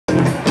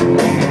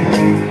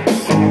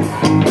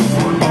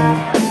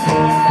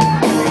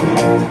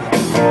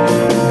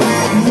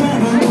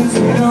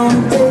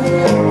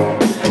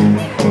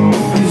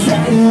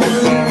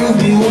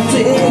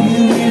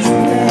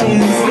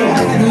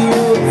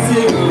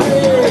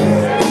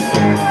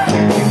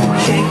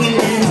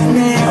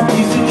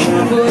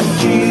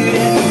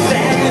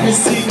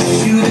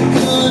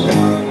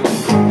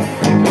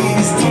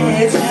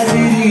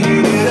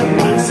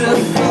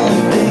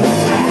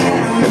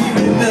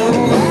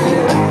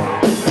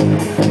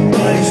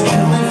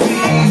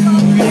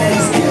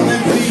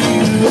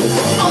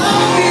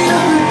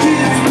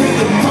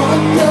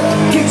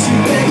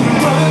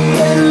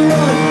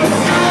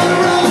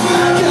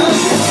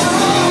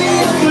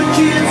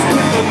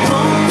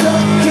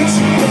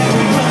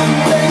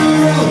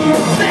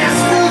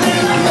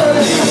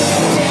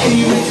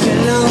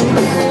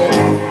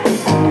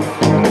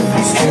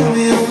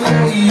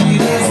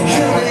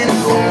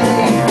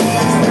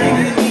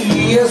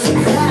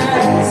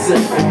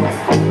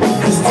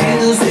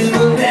wheels in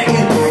the back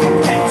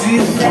and back to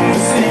your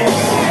dancing.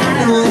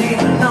 I don't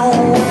even know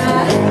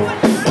why.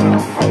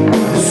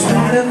 The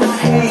side of my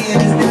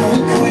hand is now a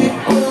quick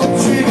little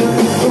trigger,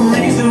 a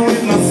razor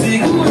with my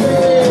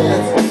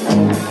cigarette.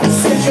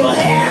 Set your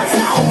hands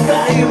on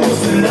fire, you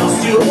must have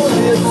lost your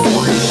lips.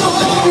 So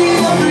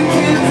baby,